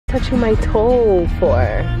touching my toe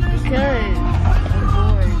for? Because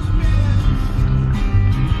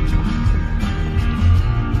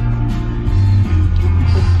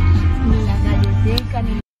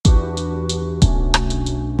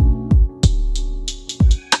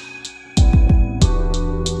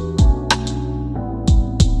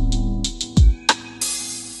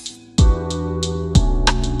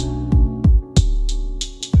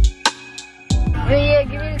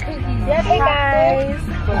hey guys,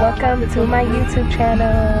 welcome to my YouTube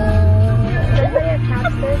channel.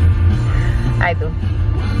 I do.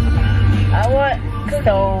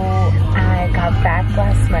 So I got back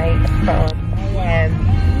last night from Miami,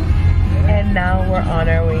 and now we're on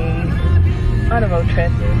our way on a road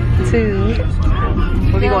trip to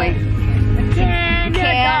where are we going?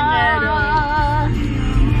 Canada.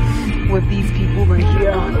 With these people right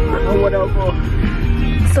here or whatever.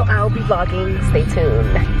 So I'll be vlogging. Stay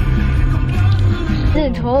tuned.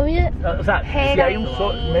 didn't tell me it. Hey guys.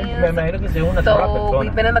 So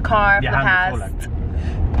we've been in the car for the past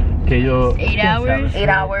 8 hours. 8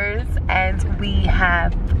 hours, and we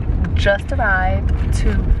have just arrived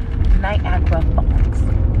to Niagara Falls.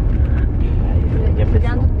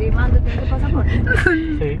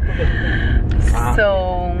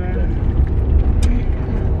 So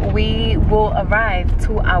we will arrive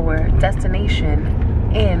to our destination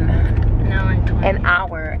in an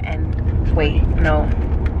hour and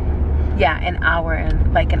an hour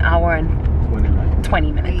and like an hour and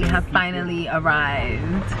 20 minutes. We have finally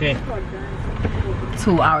arrived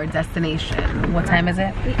to our destination. What time is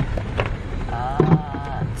it?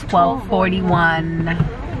 12:41.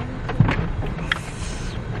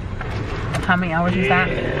 How many hours is that?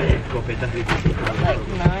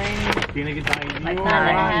 Like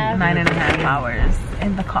 9.5 hours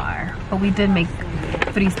in the car. But we did make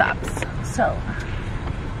 3 stops. So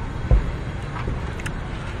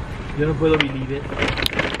yo no puedo believe it.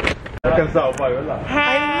 I'm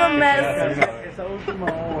a mess.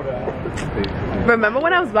 Remember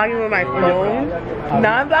when I was vlogging with my phone?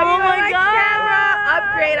 Now I'm vlogging with my camera.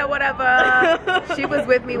 Upgrade or whatever. She was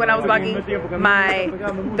with me when I was vlogging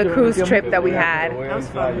the cruise trip that we had.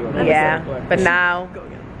 Yeah, but now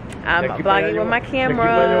I'm vlogging with my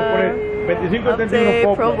camera.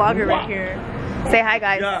 Update, pro vlogger right here. Say hi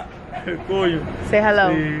guys. Say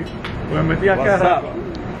hello.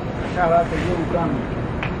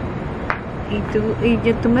 Y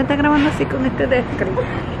tú me estás grabando así con este descre.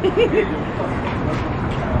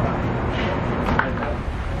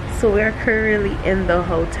 So we're currently in the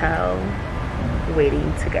hotel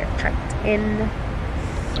waiting to get checked in.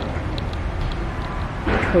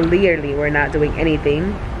 Clearly we're not doing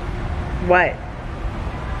anything. What?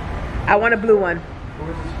 I want a blue one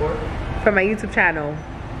for my YouTube channel.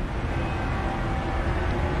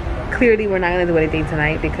 Clearly we're not gonna do anything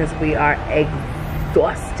tonight because we are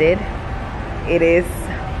exhausted. It is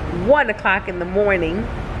 1 o'clock in the morning.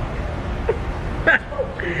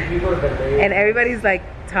 And everybody's like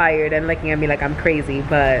tired and looking at me like I'm crazy,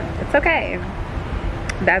 but it's okay.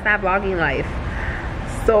 That's not vlogging life.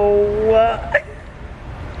 So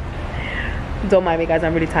don't mind me guys,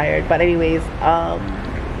 I'm really tired. But anyways, I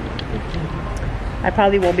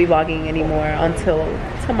probably won't be vlogging anymore until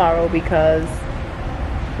tomorrow because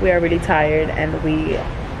we are really tired, and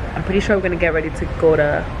I'm pretty sure we're gonna get ready to go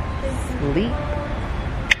to sleep.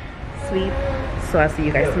 So I'll see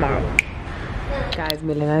you guys tomorrow. Guys,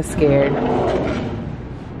 Milena's scared.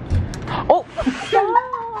 Oh!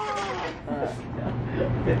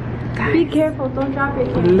 Be careful, don't drop it.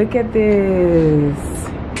 Look at this.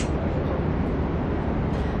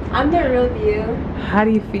 I'm the real you. How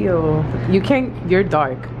do you feel? You're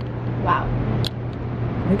dark. Wow.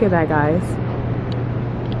 Look at that, guys.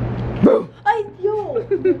 Ay, yo.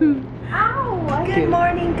 Ow. Good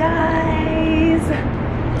morning, guys.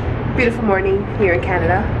 Beautiful morning here in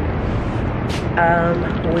Canada.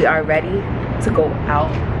 We are ready to go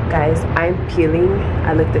out. Guys, I'm peeling.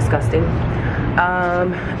 I look disgusting.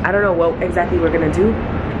 I don't know what exactly we're gonna do,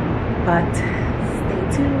 but stay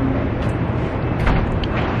tuned.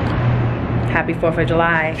 Happy 4th of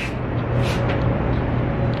July.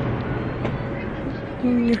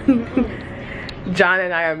 John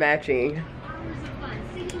and I are matching.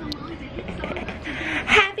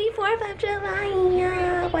 Happy 4th of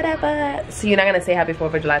July, whatever. So you're not gonna say Happy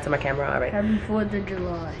 4th of July to my camera, all right? Happy 4th of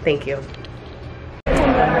July. Thank you.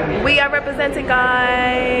 We are representing,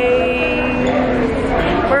 guys.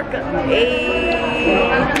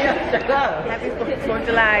 Happy 4th of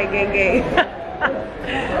July, gang gang.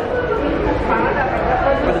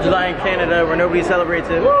 4th of July in Canada where nobody celebrates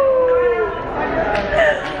it.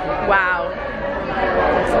 Wow.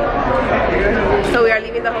 So we are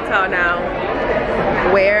leaving the hotel now.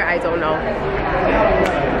 Where? I don't know.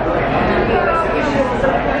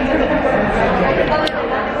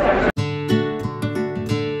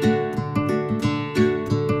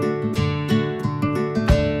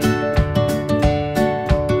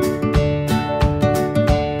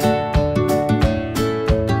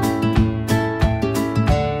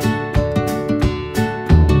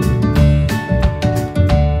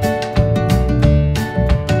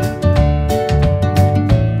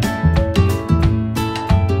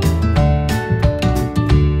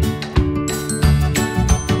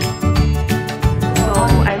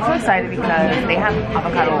 Because they have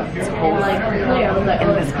avocado toast in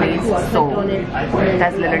this place, so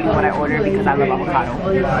that's literally what I ordered because I love avocado.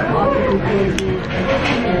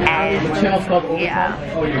 And yeah,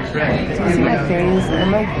 see my face?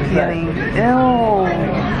 I'm like feeling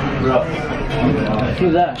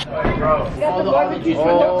Who's that? OMG.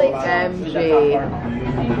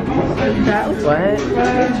 What?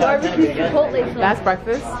 That's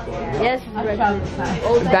breakfast? Yes, breakfast.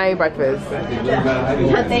 That ain't breakfast.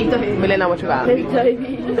 Milena, what you got?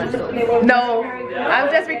 No, I'm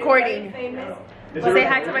just recording. Say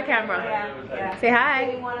hi to my camera. Say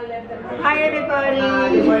hi. Hi, everybody.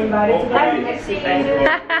 Nice to see you.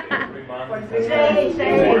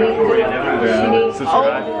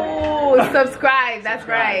 Oh, subscribe. That's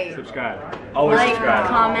right. Subscribe. Always Like, subscribe.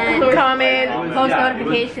 comment, post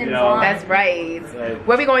notifications on. That's right.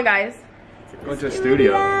 Where we going, guys? Going to a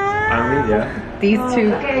studio. Aren't we? Yeah. These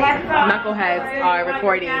two knuckleheads are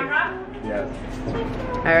recording. Yeah.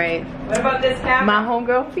 All right. What about this camera? My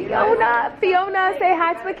homegirl Fiona. Fiona, say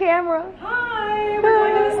hi to the camera. Hi, we're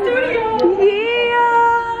going to the studio.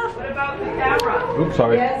 Yeah. What about the camera? Oops,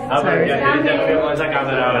 sorry. Sorry.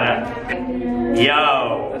 Yo.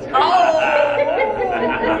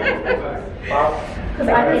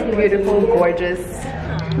 Beautiful, gorgeous.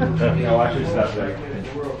 Yeah, watch your stuff there.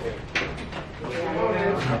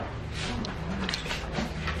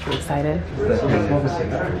 I'm excited. Was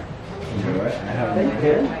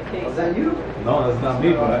that you? No, that's not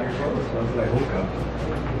me, but it sounds like hookah.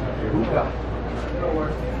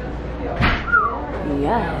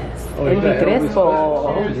 Yes. El Crespo. No,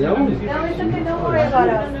 it's okay. Don't worry about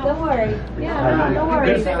us. Don't worry. Yeah, don't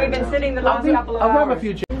worry. We've been sitting the last couple of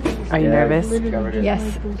hours. Are you nervous? Yes.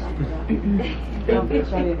 They're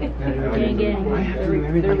recording.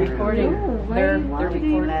 They're recording. So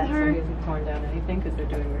he hasn't torn down anything because they're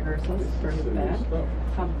doing rehearsals for his band.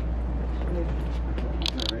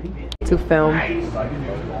 To film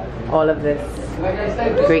all of this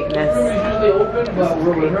greatness.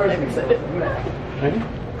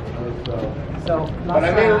 So, But I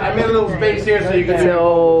made a little space here so you can.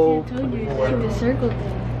 So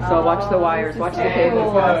so watch the wires, watch the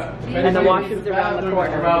cables, and the washer's around the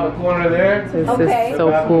corner. Around the corner there. this is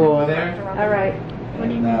so cool. All right.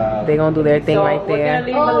 They're gonna do their thing So right we're there. gonna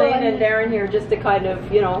leave Elaine and Darren here just to kind of,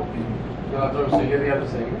 you know. So you're the other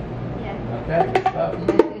singer? Yeah. Okay.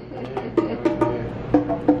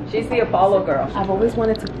 She's the Apollo girl. I've always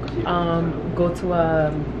wanted to go to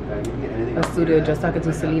a studio just talking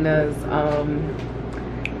to Selena's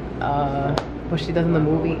what she does in the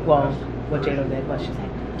movie. Well, what J-Lo did, but she's like,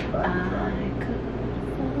 I could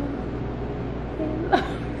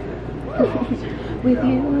with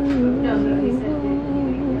you.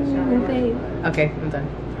 Okay, I'm done.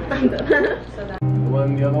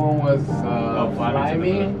 The other one was Fly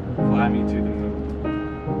Me. Fly Me to the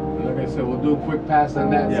Moon. Like I said, we'll do a quick pass on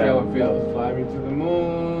that, see Yeah. how it feels. Fly Me to the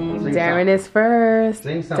Moon. Darren is first.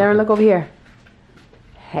 Sing something. Darren, look over here.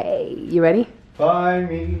 Hey, you ready? Fly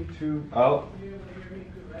me to. Oh.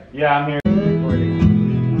 Yeah, I'm here.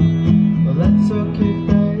 Well, that's okay,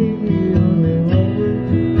 baby. Only way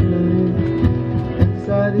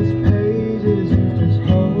inside these pages, you just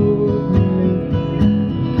hold me,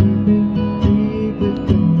 keep it deep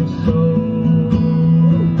within the soul.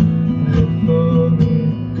 Wait for me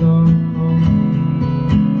to come home.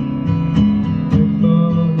 Wait for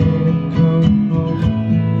me to come home.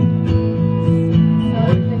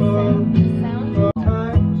 Wait for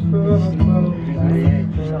times for a moment.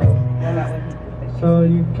 So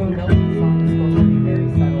you can keep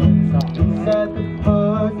inside the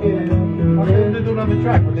pocket of your We're gonna do another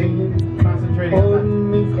track. We're concentrating on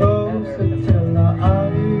holding me closer till our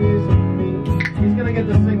eyes meet. that. He's gonna get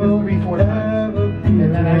the single 3-4 times. And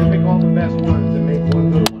then I pick all the best ones and make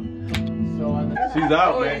one good one. So she's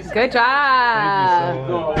out, man. Good job.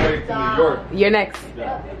 Go all the way to New York. You're next.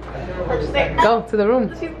 Go to the room.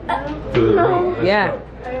 To the room. Yeah.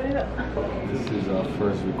 This is our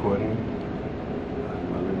first recording.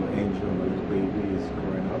 My little angel, my little baby is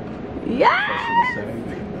growing up. Yeah.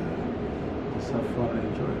 Let's have fun and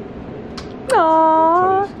enjoy it.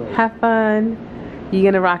 Aww. Have fun. You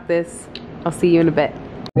gonna rock this. I'll see you in a bit.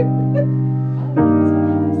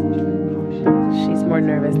 She's more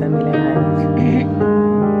nervous than Milena.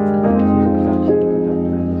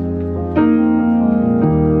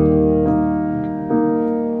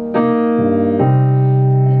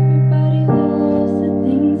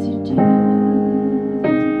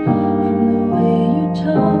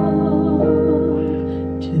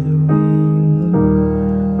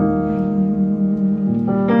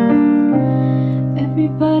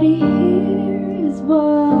 Everybody here is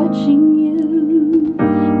watching you,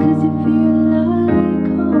 'cause you feel like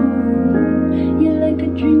home. You're like a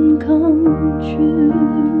dream come true.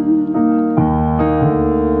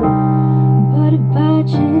 But if by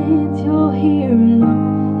chance you're here alone,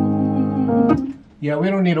 Yeah,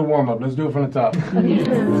 we don't need a warm up. Let's do it from the top.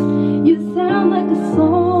 you sound like a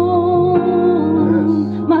song.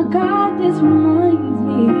 My God, this reminds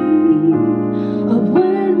me of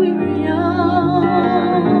when we were young.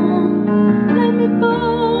 Let me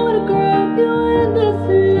photograph you in this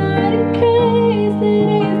light, in case it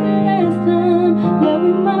is the last time that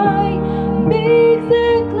we might be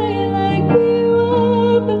exactly like we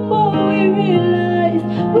were before we realized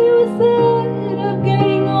we were set up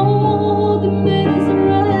getting old and made us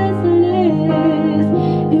restless.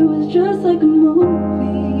 It was just like a movie.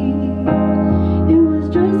 It was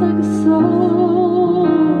just like a song.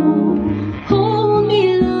 Hold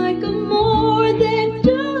me like I'm more than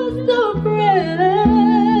just a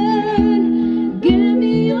friend. Give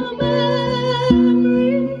me your memory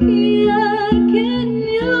I can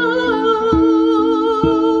use.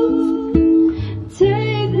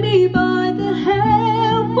 Take me by the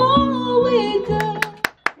hand while we go.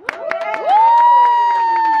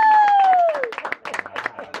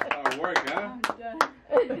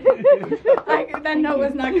 That note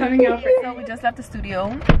was not coming out. So we just left the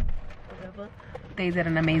studio. They did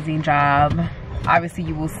an amazing job. Obviously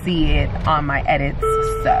you will see it on my edits,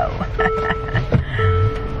 so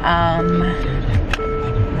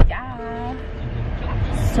yeah.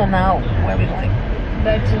 So now where are we going?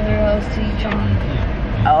 Back to their house to eat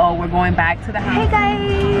Chinese. Oh, we're going back to the house. Hey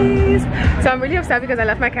guys! So I'm really upset because I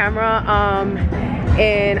left my camera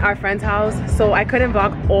in our friend's house, so I couldn't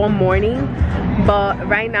vlog all morning. But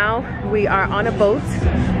right now we are on a boat.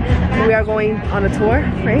 We are going on a tour,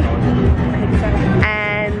 right?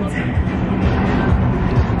 And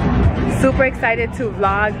super excited to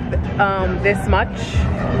vlog this much.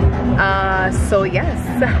 So yes.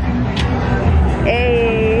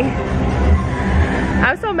 Hey.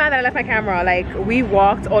 I'm so mad that I left my camera. Like, we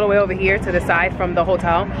walked all the way over here to the side from the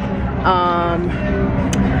hotel.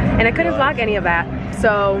 And I couldn't vlog any of that.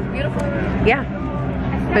 So, beautiful. Yeah.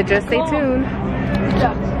 But just stay tuned.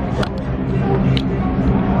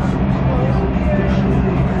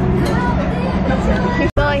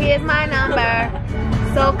 So here's my number.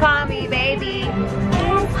 So call me, baby.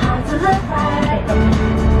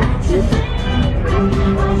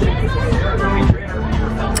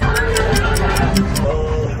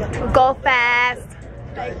 Go fast.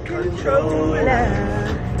 Like controller.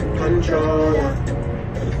 Controller.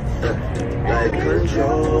 Like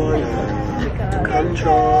controller.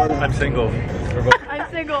 Controller. I'm single. I'm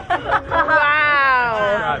single.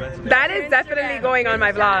 Wow. That is definitely going on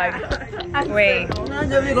my vlog. Wait.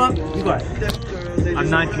 I'm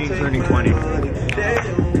 19, turning 20.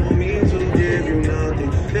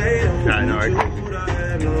 I know,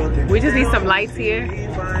 right? We just need some lights here.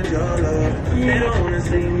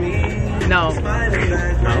 No.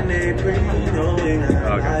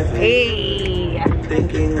 Okay. Hey.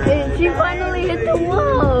 And she finally hit the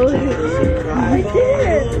wall. I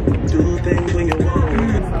did.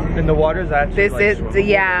 And the water's actually This is,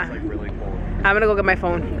 yeah. like really cold. I'm gonna go get my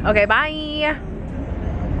phone. Okay, bye.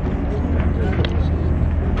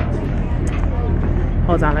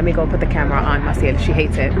 Hold on, let me go put the camera on Maciel. She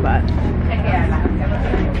hates it, but.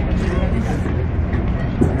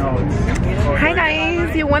 Hi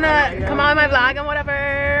guys, you wanna come on my vlog and whatever?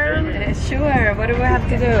 Sure, what do we have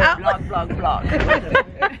to do? Vlog.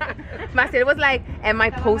 Maciel was like, am I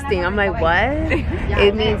posting? I'm like, what?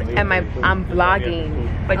 It means, I'm vlogging.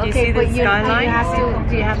 But you see the skyline?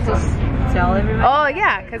 Do you have to tell everybody? Oh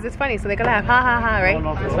yeah, because it's funny, so they can laugh, ha ha ha, right?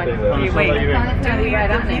 It's funny. Wait, do we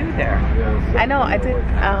have a view there? I know, I did.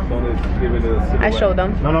 I showed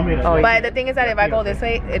them. Oh, But the thing is that if I go this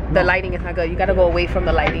way, the lighting is not good. You gotta go away from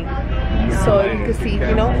the lighting, so you can see,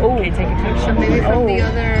 you know. Oh, Can you take a picture maybe from the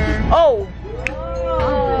other? Oh.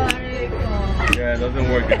 Yeah, it doesn't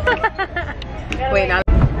work. Wait now.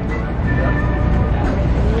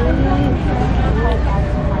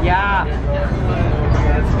 Yeah.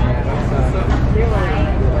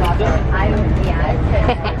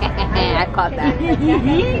 I caught that.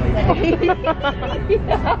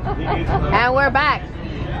 And we're back.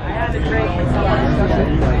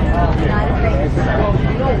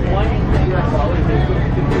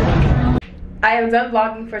 I am done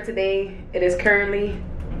vlogging for today. It is currently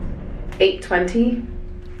 8:20,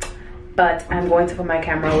 but I'm going to put my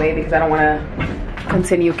camera away because I don't want to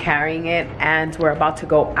continue carrying it, and we're about to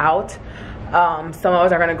go out. Some of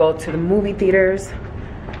us are going to go to the movie theaters,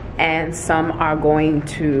 and some are going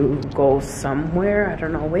to go somewhere, I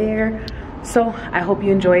don't know where. So I hope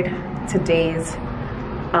you enjoyed today's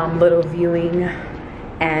little viewing,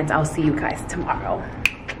 and I'll see you guys tomorrow.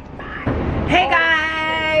 Bye. Hey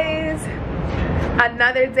guys,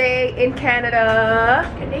 another day in Canada.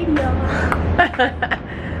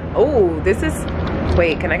 Oh, this is,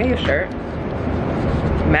 wait, can I get your shirt?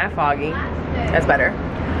 Matte foggy. That's better.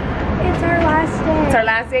 It's our last day. It's our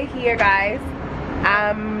last day here, guys.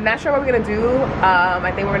 I'm not sure what we're gonna do.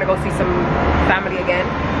 I think we're gonna go see some family again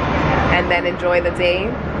and then enjoy the day.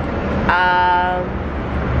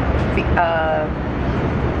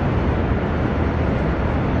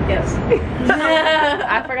 Yes.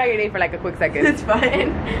 I forgot your name for like a quick second. It's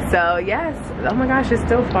fine. So yes. Oh my gosh, it's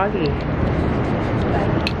still foggy.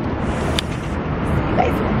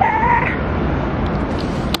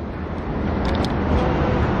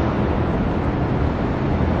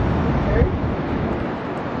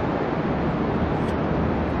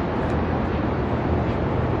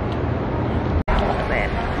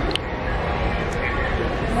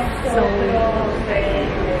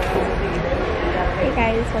 Hey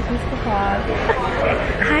guys, welcome to the vlog.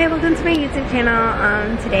 Hi, welcome to my YouTube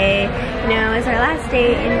channel. Today, it's our last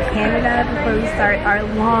day in Canada before we start our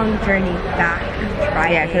long journey back.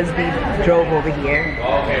 Yeah, because we drove over here.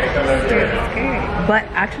 But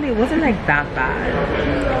actually, it wasn't like that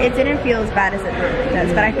bad. It didn't feel as bad as it normally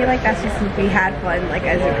does, but I feel like that's just since we had fun, like,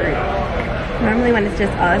 as a group. Normally when it's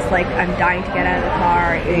just us, like, I'm dying to get out of the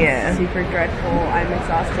car. It's super dreadful. I'm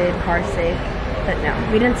exhausted, car sick. But no,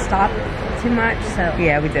 we didn't stop too much, so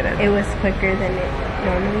yeah, we didn't. It was quicker than it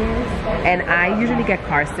normally is. And I usually get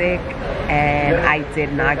car sick, and I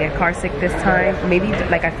did not get car sick this time. Maybe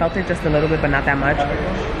like I felt it just a little bit, but not that much.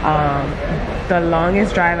 The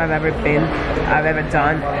longest drive I've ever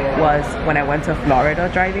done was when I went to Florida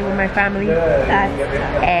driving with my family.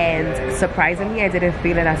 And surprisingly, I didn't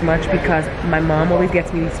feel it as much because my mom always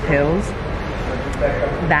gets me these pills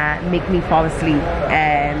that make me fall asleep,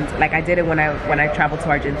 and like I did it when I traveled to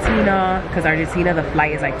Argentina, because Argentina the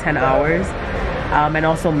flight is like 10 hours, and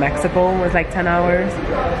also Mexico was like 10 hours.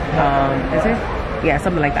 Is it? Yeah,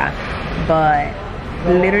 something like that. But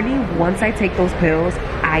literally once I take those pills,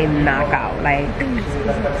 I knock out. Like,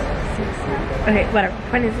 okay, whatever.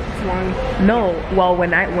 When is it's long? No, well,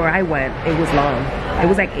 where I went, it was long. It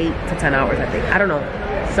was like 8 to 10 hours, I think. I don't know,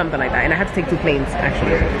 something like that. And I had to take 2 planes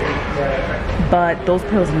actually. But those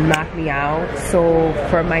pills knocked me out. So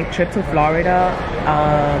for my trip to Florida,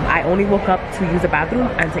 I only woke up to use the bathroom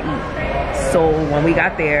and to eat. So when we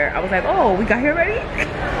got there, I was like, oh, we got here already?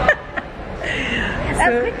 That's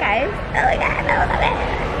good, guys. Oh my god, I love it.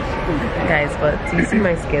 Guys, but do you see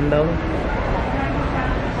my skin though?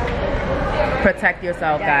 Protect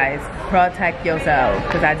yourself, guys. Protect yourself,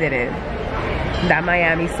 because I didn't. That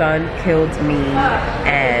Miami sun killed me,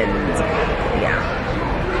 and yeah.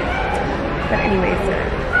 But anyways,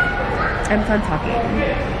 I'm done talking.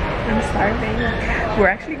 I'm starving. We're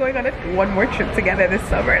actually going on one more trip together this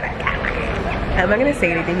summer. I'm not gonna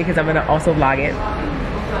say anything because I'm gonna also vlog it.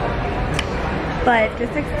 But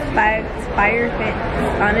just Spire Fits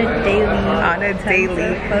on a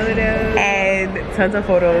daily photos and tons of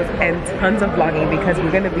photos and tons of vlogging, because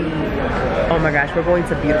we're gonna be, oh my gosh, we're going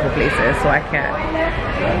to beautiful places, so I can't.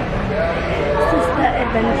 This is the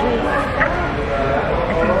adventure.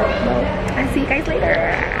 I'll see you guys later.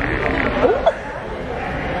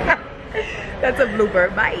 That's a blooper.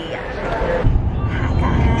 Bye. Hi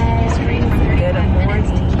guys. Good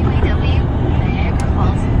morning.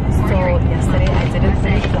 So yesterday I didn't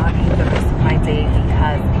finish vlogging the rest of my day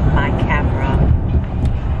because my camera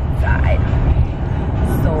died.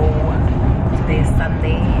 So today is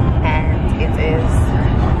Sunday and it is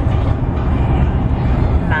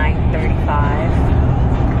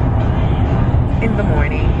 9:35 in the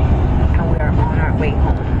morning, and we are on our way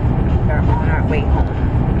home. We are on our way home.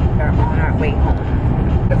 We are on our way home.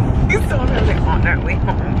 So we're on our way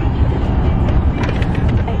home.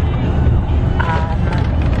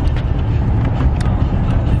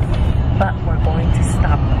 But we're going to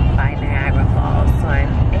stop by Niagara Falls, so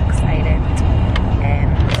I'm excited,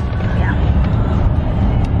 and yeah.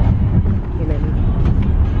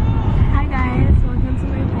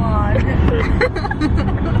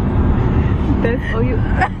 That's all you.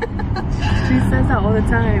 She says that all the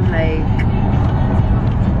time, like.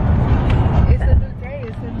 It's a new day.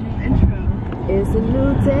 It's a new intro. It's a new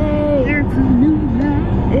day. It's a new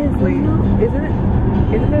life. It's a new.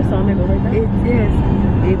 Isn't there a song that goes like that? It is.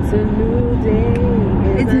 It's a new day.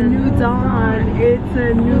 It's a new dawn. It's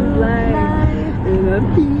a new life. And I'm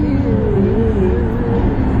here.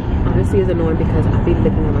 Honestly, it's annoying because I be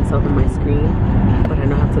looking at myself on my screen, but I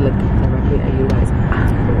don't have to look directly at you guys.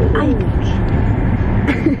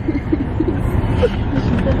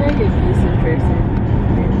 She's a very abusive person.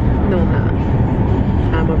 No, I'm not.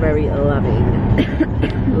 I'm a very loving,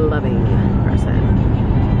 loving person.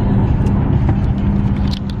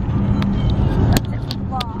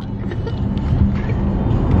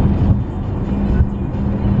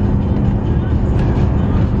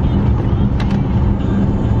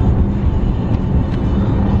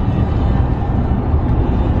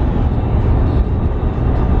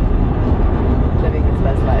 Living his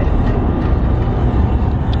best life.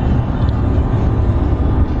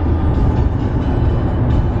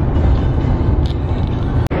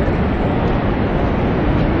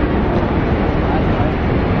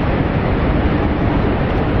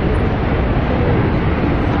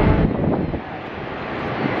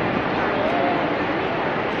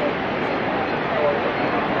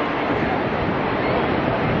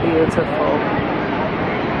 Beautiful.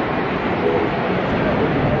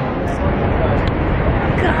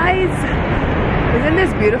 Guys, isn't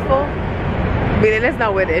this beautiful? Mireille's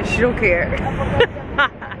not with it. She don't care.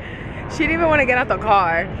 She didn't even want to get out the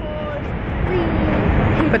car.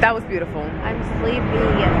 But that was beautiful. I'm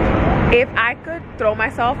sleepy. If I could throw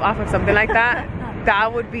myself off of something like that,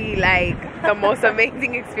 that would be like the most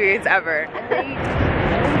amazing experience ever.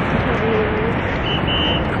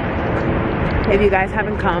 If you guys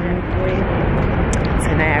haven't come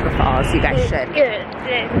to Niagara Falls, you guys should.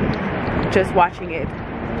 Just watching it,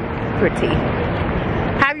 pretty.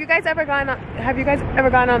 Have you guys ever gone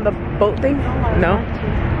on the boat thing? No?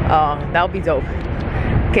 Oh, that would be dope.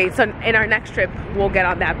 Okay, so in our next trip, we'll get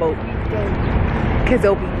on that boat. Cause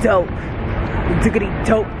it'll be dope. Diggity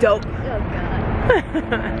dope. Oh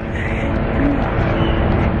god.